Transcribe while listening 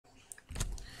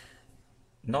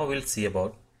Now we'll see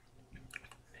about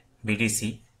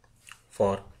BDC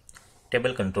for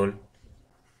table control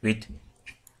with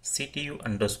CTU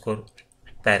underscore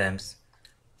params,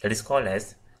 that is called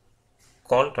as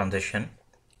call transaction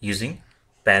using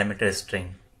parameter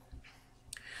string.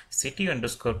 CTU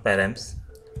underscore params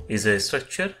is a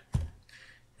structure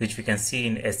which we can see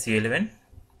in SU11.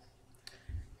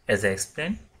 As I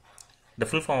explained, the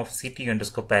full form of CTU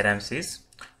underscore params is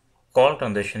call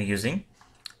transaction using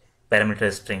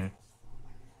parameter string.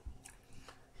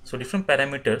 So different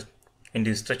parameters in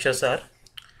these structures are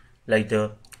like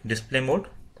the display mode,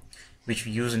 which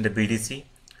we use in the BDC,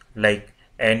 like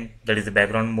N, that is the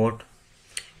background mode.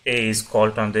 A is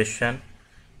call transaction,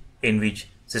 in which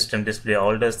system display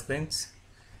all the screens.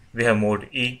 We have mode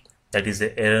E, that is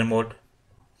the error mode.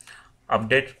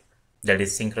 Update, that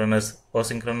is synchronous or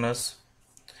asynchronous.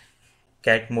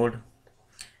 Cat mode,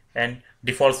 and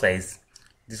default size.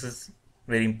 This is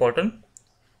very important.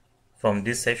 From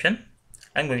this session,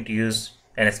 I'm going to use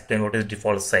and explain what is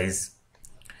default size.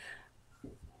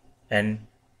 And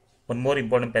one more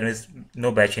important parameter is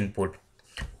no batch input.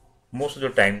 Most of the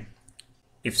time,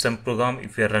 if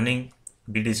we are running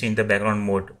BDC in the background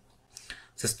mode,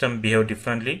 system behave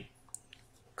differently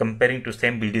comparing to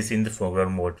same BDC in the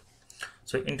foreground mode.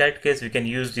 So in that case, we can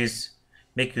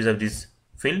make use of this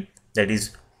field, that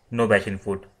is no batch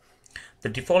input. The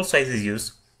default size is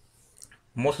used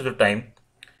most of the time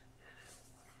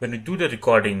when we do the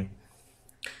recording.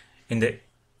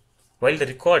 While the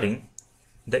recording,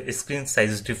 the screen size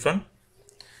is different,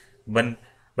 but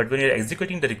when you are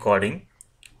executing the recording,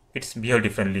 it's behave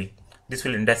differently. This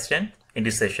will understand in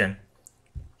this session.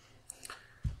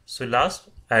 So last,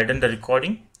 I had done the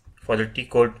recording for the T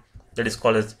code that is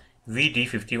called as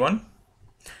VD51,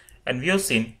 and we have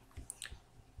seen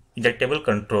in the table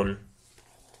control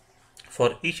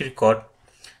for each record,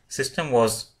 system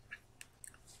was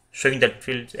showing that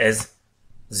field as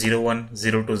 01,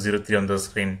 02, 03 on the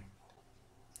screen.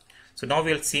 So now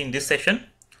we'll see in this session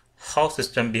how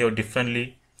system behave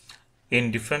differently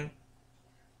in different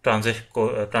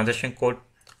transaction code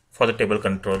for the table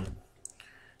control.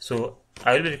 So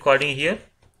I will be recording here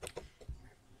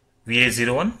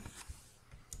VA01.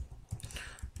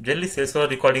 Generally, sales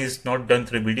recording is not done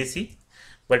through BDC,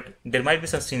 but there might be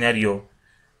some scenario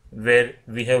where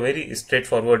we have very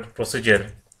straightforward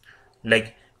procedure,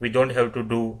 like we don't have to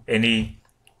do any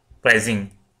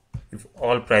pricing. If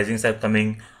all pricings are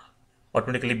coming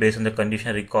automatically based on the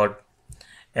condition record,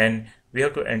 and we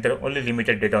have to enter only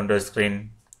limited data on the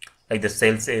screen, like the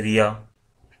sales area,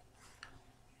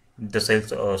 the sales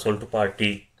sold to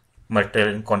party,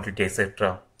 material and quantity,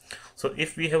 etc. So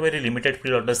if we have very limited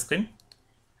field on the screen,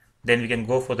 then we can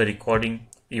go for the recording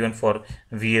even for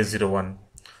VA01.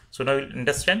 So now we'll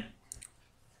understand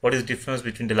what is the difference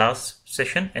between the last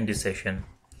session and this session.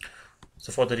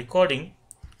 So for the recording,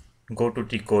 go to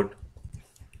T code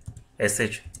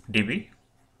SHDB.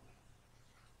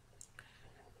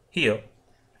 Here,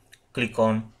 click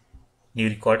on new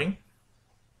recording.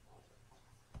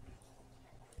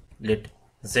 Let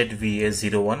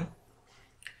ZVA01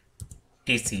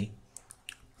 TC,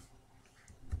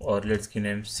 or let's give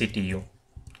name CTU,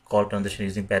 call transaction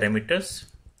using parameters.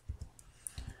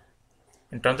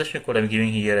 And transaction code I'm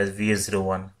giving here as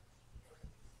VA01.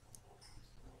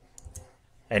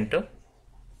 Enter.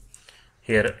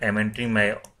 Here I'm entering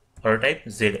my order type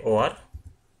ZOR,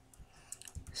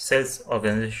 sales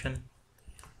organization,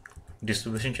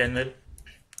 distribution channel,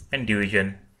 and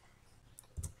division.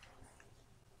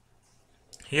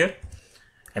 Here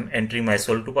I'm entering my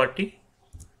sold to party.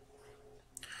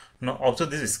 Now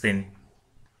observe this screen.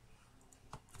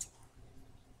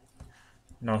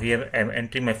 Now here I am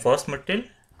entering my first material,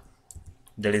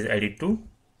 that is ID 2.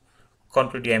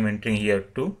 Quantity I am entering here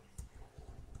 2.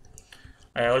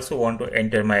 I also want to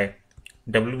enter my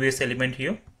WBS element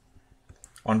here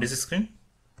on this screen.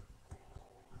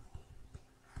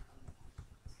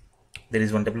 There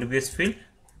is one WBS field.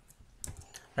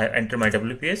 I enter my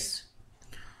WBS.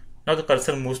 Now the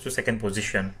cursor moves to second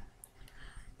position.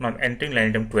 Now I'm entering line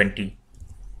item 20.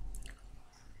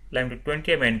 Line item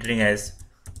 20 I'm entering as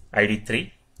ID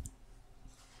 3.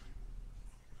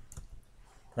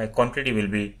 My quantity will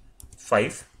be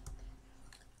 5.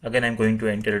 Again I'm going to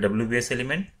enter a WBS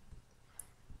element,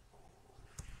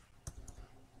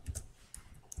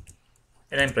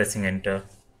 and I'm pressing enter.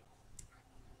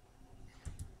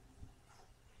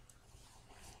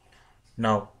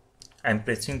 Now I'm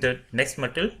pressing the next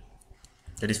material,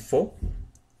 that is 4.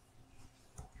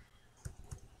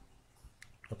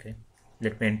 Okay,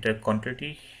 let me enter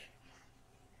quantity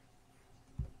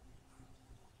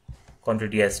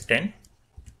as 10.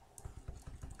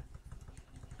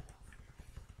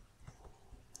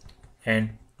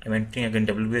 and I'm entering again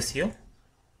WBS here.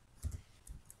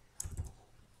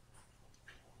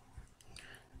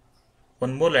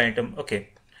 One more line item. Okay,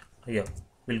 yeah,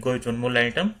 we'll go with one more line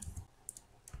item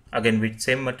again with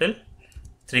same metal,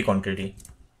 3 quantity,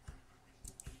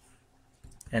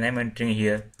 and I'm entering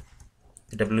here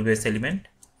the WBS element.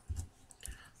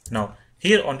 Now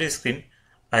here on this screen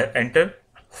I enter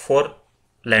 4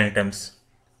 line items.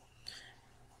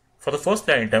 For the first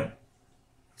line item,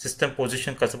 system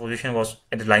position, cursor position was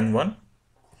at the line 1.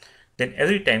 Then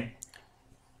every time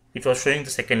it was showing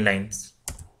the second lines.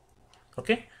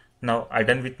 Okay, now I'm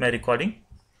done with my recording.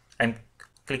 I'm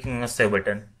clicking on the save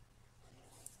button.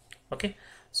 Okay,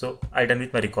 so I'm done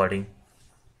with my recording.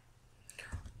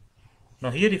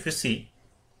 Now here if you see,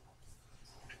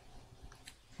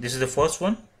 this is the first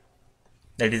one,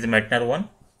 that is the Metnar one.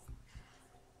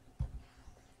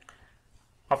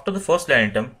 After the first line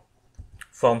item,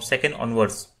 from second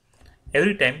onwards,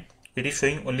 every time it is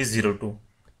showing only 02.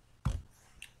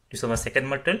 This was my second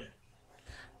material,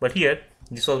 but here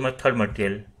this was my third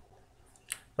material.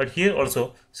 But here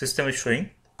also system is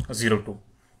showing 02.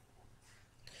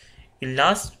 In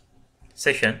last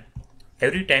session,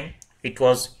 every time it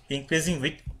was increasing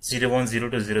with 01,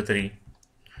 02, 03.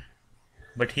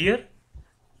 But here,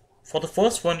 for the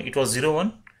first one it was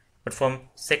 01, but from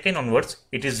second onwards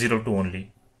it is 02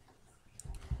 only.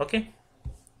 Okay,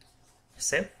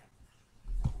 save.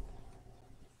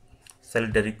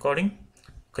 Select the recording,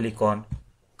 click on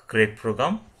create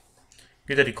program,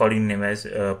 give the recording name as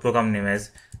program name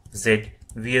as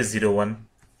ZVS01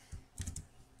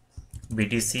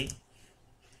 BTC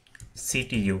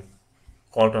CTU,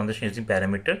 call transaction using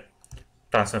parameter,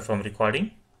 transfer from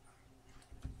recording,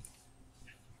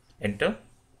 enter.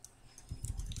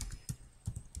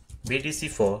 BTC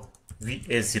for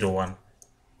VA01.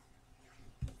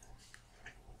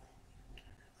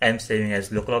 I am saving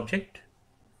as local object.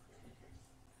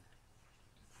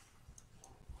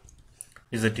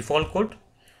 This is the default code.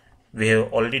 We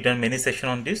have already done many sessions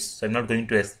on this, so I'm not going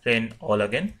to explain all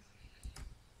again.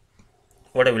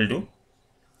 What I will do,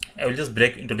 I will just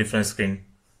break into different screen.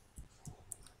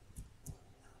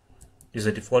 This is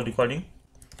the default recording.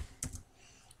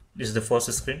 This is the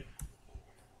first screen,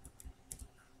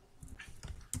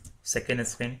 second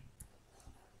screen,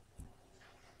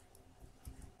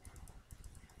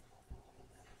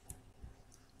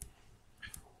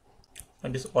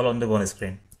 and this all on the one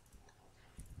screen.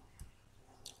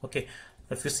 Okay,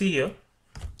 if you see here,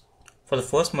 for the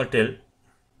first material,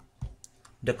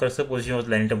 the cursor position was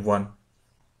line item 1.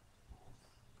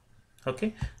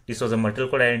 Okay, this was the material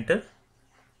code I entered,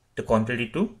 the quantity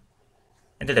 2,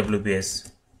 and the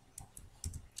WBS.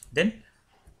 Then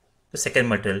the second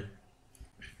material.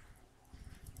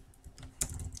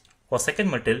 For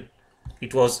second material,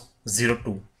 it was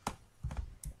 02.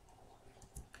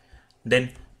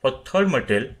 Then for third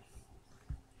material,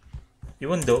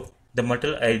 even though the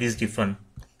material ID is different,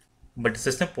 but the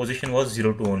system position was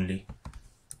 02 only.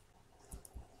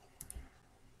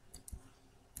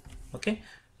 Okay,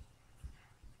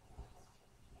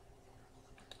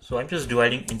 so I'm just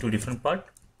dividing into different part.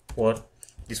 For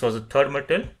this was the third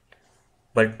material,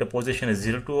 but the position is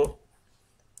 02,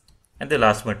 and the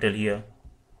last material here.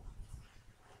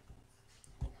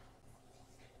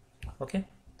 Okay,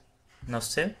 now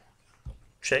save,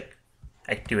 check,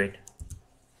 activate.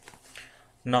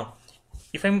 Now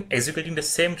if I'm executing the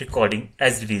same recording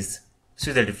as it is,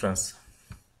 see the difference.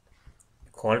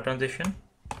 Call transaction,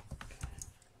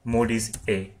 mode is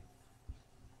A,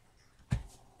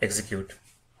 execute.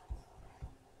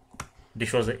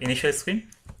 This was the initial screen.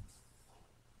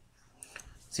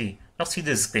 See, now see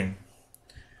this screen.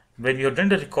 When we have done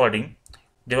the recording,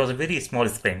 there was a very small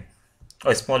screen,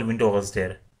 or a small window was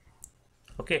there.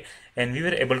 Okay, and we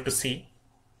were able to see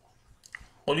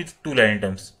only 2 line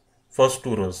items, first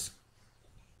 2 rows.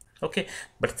 Okay,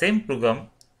 but same program,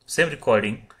 same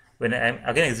recording, when I am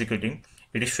again executing,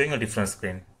 it is showing a different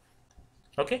screen.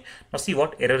 Okay, now see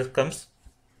what error comes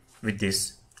with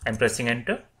this. I'm pressing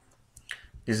enter.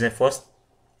 This is the first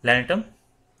line item.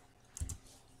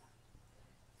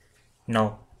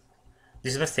 Now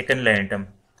this is my second line item.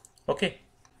 Okay,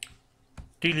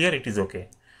 till here it is okay.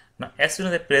 Now as soon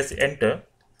as I press enter,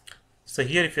 so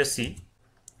here if you see,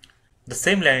 the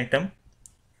same line item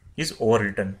is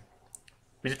overwritten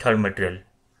with the third material.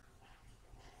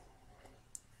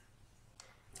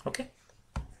 Okay,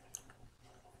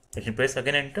 let me press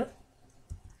again enter.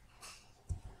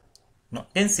 Now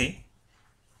you can see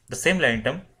the same line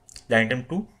item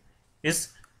 2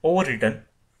 is overwritten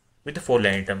with the 4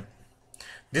 line item.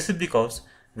 This is because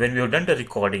when we have done the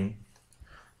recording,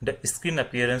 the screen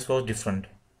appearance was different.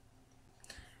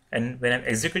 and when I'm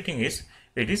executing it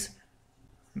is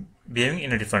behaving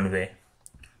in a different way.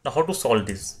 Now how to solve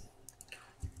this?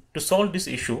 To solve this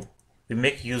issue, we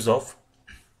make use of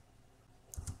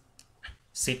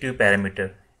CTU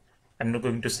parameter. I'm not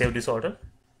going to save this order.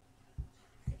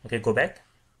 Okay, go back.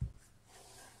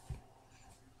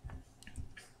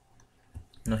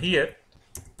 Now here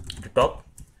at the top,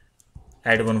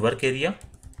 add one work area,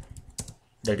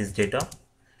 that is data.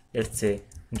 Let's say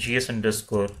gs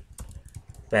underscore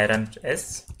parent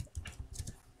s,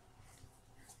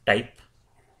 type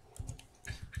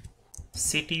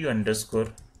CTU underscore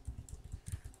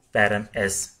parent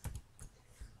s.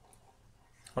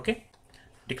 Okay,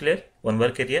 declare one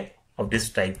work area of this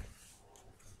type,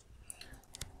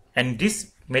 and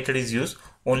this method is used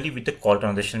only with the call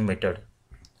transaction method.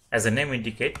 As the name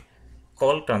indicate,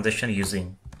 call transaction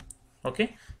using.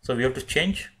 Okay, so we have to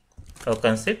change our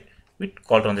concept with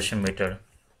call transaction method.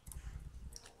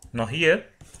 Now here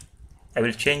I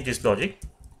will change this logic.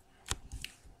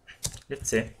 Let's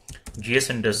say gs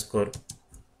underscore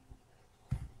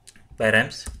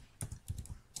params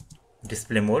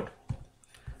display mode.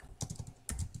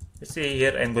 Let's say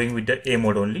here I am going with the A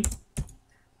mode only.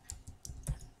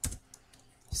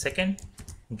 Second,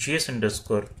 gs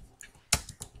underscore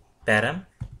param.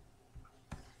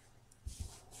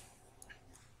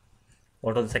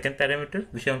 What are the second parameter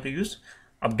which I want to use?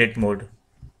 Update mode.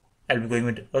 I'll be going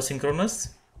with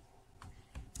asynchronous.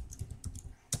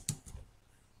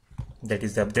 That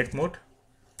is the update mode.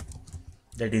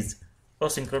 That is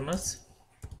asynchronous.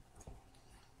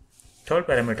 Third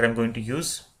parameter I'm going to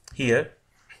use here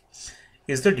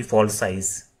is the default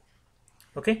size.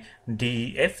 Okay,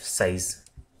 def size,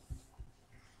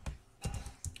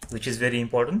 which is very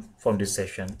important from this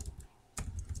session.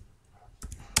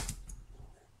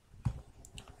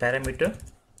 Parameter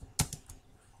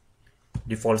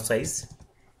default size.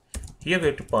 Here we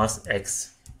have to pass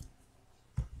x.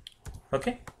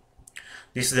 Okay,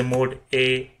 this is the mode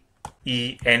A,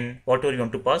 E, N, whatever you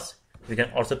want to pass. We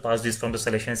can also pass this from the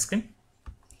selection screen.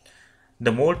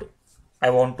 The mode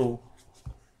I want to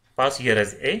pass here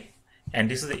as A, and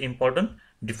this is the important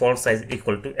default size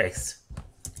equal to x.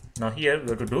 Now here we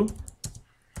have to do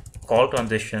call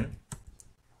transaction.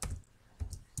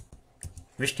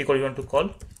 Which T code you want to call?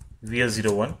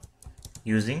 VS01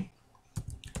 using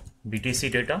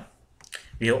BTC data.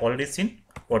 We have already seen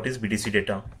what is BTC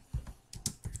data.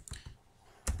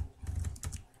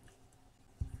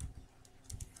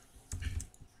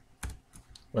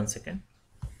 One second.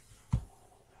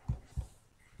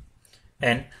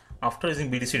 And after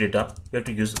using BTC data, we have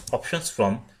to use options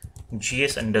from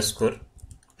gs underscore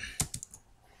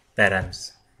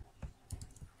params.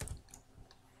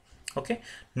 Okay,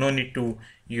 no need to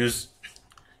use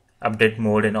update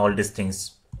mode and all these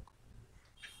things.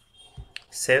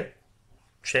 Save,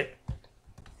 check,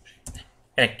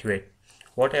 and activate.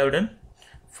 What I have done,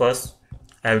 first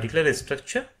I have declared a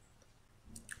structure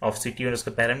of CTU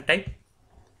underscore param type.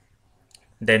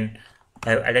 Then I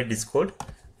have added this code,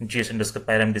 gs underscore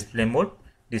param display mode.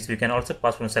 This we can also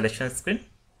pass from selection screen,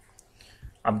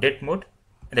 update mode,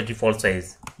 and the default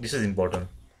size. This is important.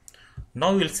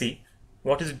 Now we will see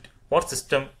what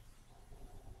system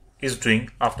is doing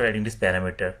after adding this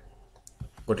parameter.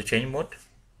 Go to change mode.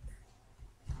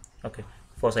 Okay,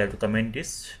 first I have to comment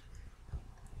this.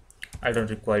 I don't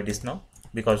require this now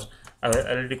because I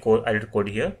already code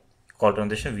here call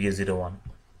transaction VS01.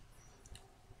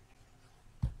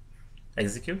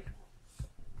 Execute.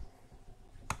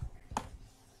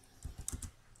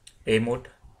 A mode.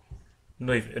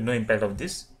 No impact of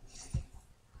this.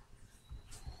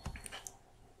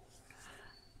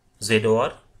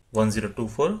 ZOR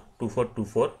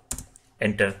 10242424.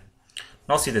 Enter.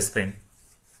 Now see the screen.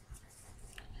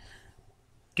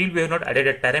 Till we have not added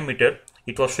that parameter,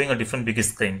 it was showing a different big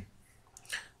screen.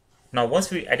 Now once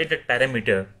we added that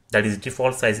parameter, that is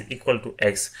default size equal to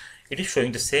x, it is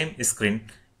showing the same screen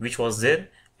which was there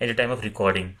at the time of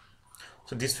recording.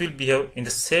 So this will behave in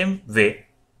the same way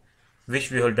which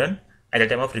we have done at the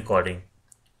time of recording.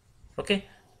 Okay,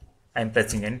 I am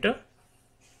pressing enter.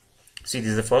 See,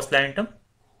 this is the first line item,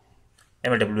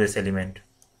 MLWS element.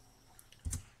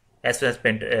 As soon as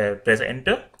press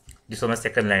enter, this was my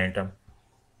second line item.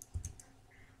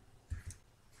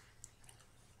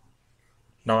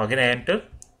 Now again I enter.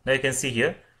 Now you can see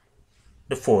here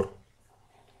the 4.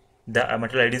 The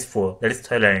material ID is 4. That is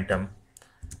third line item.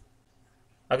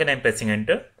 Again I am pressing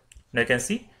enter. Now you can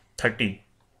see 30.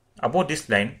 Above this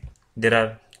line there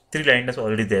are 3 line items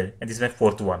already there, and this is my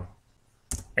fourth one.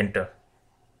 Enter.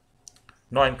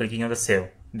 Now I am clicking on the save.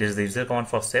 This is the user command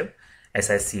for save,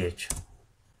 SICH.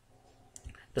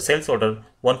 The sales order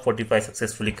 145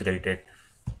 successfully created.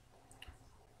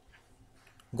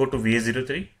 go to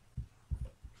VA03.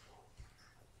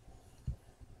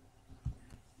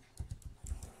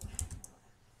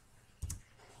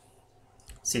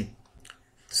 See,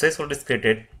 threshold is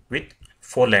created with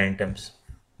 4 line items.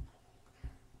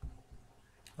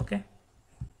 Okay.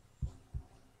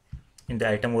 In the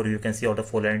item overview, you can see out of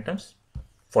 4 line items,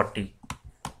 40.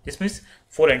 This means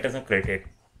 4 line items are created.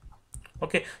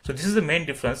 Okay. So this is the main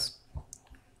difference.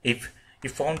 If you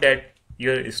found that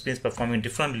your screen is performing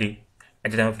differently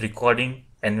at the time of recording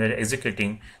and when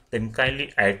executing, then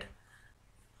kindly add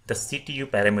the CTU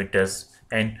parameters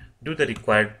and do the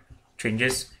required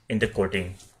changes in the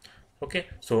coding. Okay,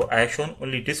 so I have shown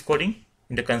only this coding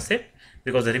in the concept,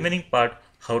 because the remaining part,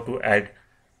 how to add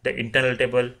the internal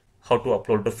table, how to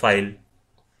upload the file,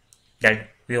 that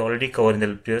we already covered in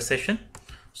the previous session.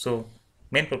 So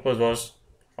main purpose was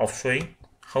of showing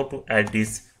how to add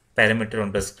this parameter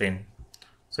on the screen.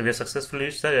 So we have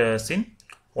successfully seen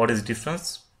what is the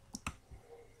difference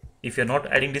if you're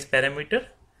not adding this parameter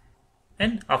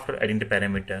and after adding the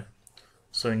parameter.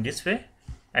 So in this way,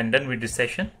 I'm done with this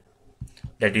session,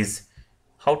 that is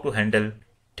how to handle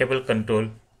table control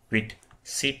with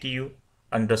CTU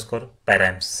underscore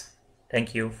params.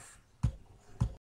 Thank you.